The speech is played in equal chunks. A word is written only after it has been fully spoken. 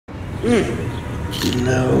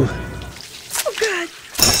No. Oh, God.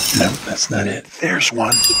 No, that's not it. There's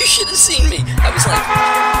one. You should have seen me. I was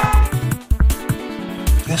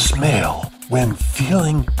like... This male, when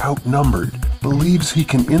feeling outnumbered, believes he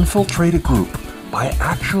can infiltrate a group by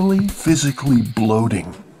actually physically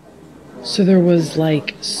bloating. So there was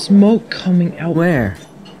like smoke coming out. Where?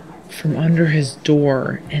 From under his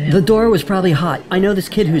door. And The door was probably hot. I know this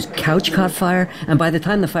kid whose couch caught fire, and by the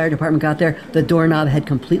time the fire department got there, the doorknob had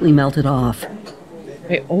completely melted off.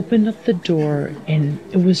 I opened up the door, and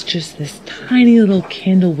it was just this tiny little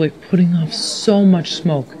candle wick putting off so much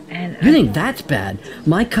smoke. And You think that's bad?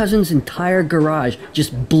 My cousin's entire garage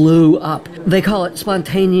just blew up. They call it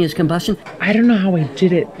spontaneous combustion. I don't know how I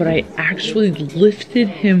did it, but I actually lifted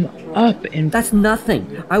him up and... That's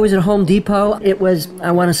nothing. I was at Home Depot. It was,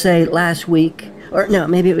 I want to say, last week. Or no,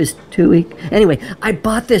 maybe it was 2 weeks. Anyway, I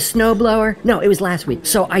bought this snowblower. No, it was last week.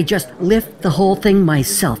 So I just lift the whole thing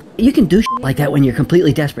myself. You can do shit like that when you're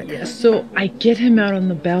completely desperate. So I get him out on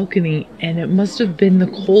the balcony, and it must have been the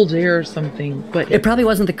cold air or something, but... It probably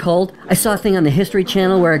wasn't the cold. I saw a thing on the History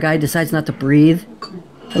Channel where a guy decides not to breathe.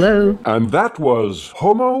 Hello? And that was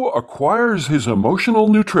Homo acquires his emotional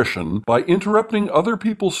nutrition by interrupting other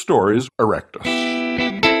people's stories, Erectus.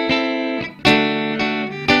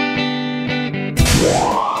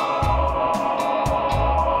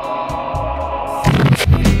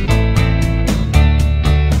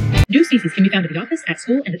 New species can be found at the office, at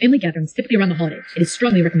school, and at family gatherings, typically around the holidays. It is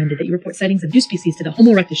strongly recommended that you report sightings of new species to the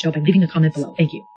Homo Erectus show by leaving a comment below. Thank you.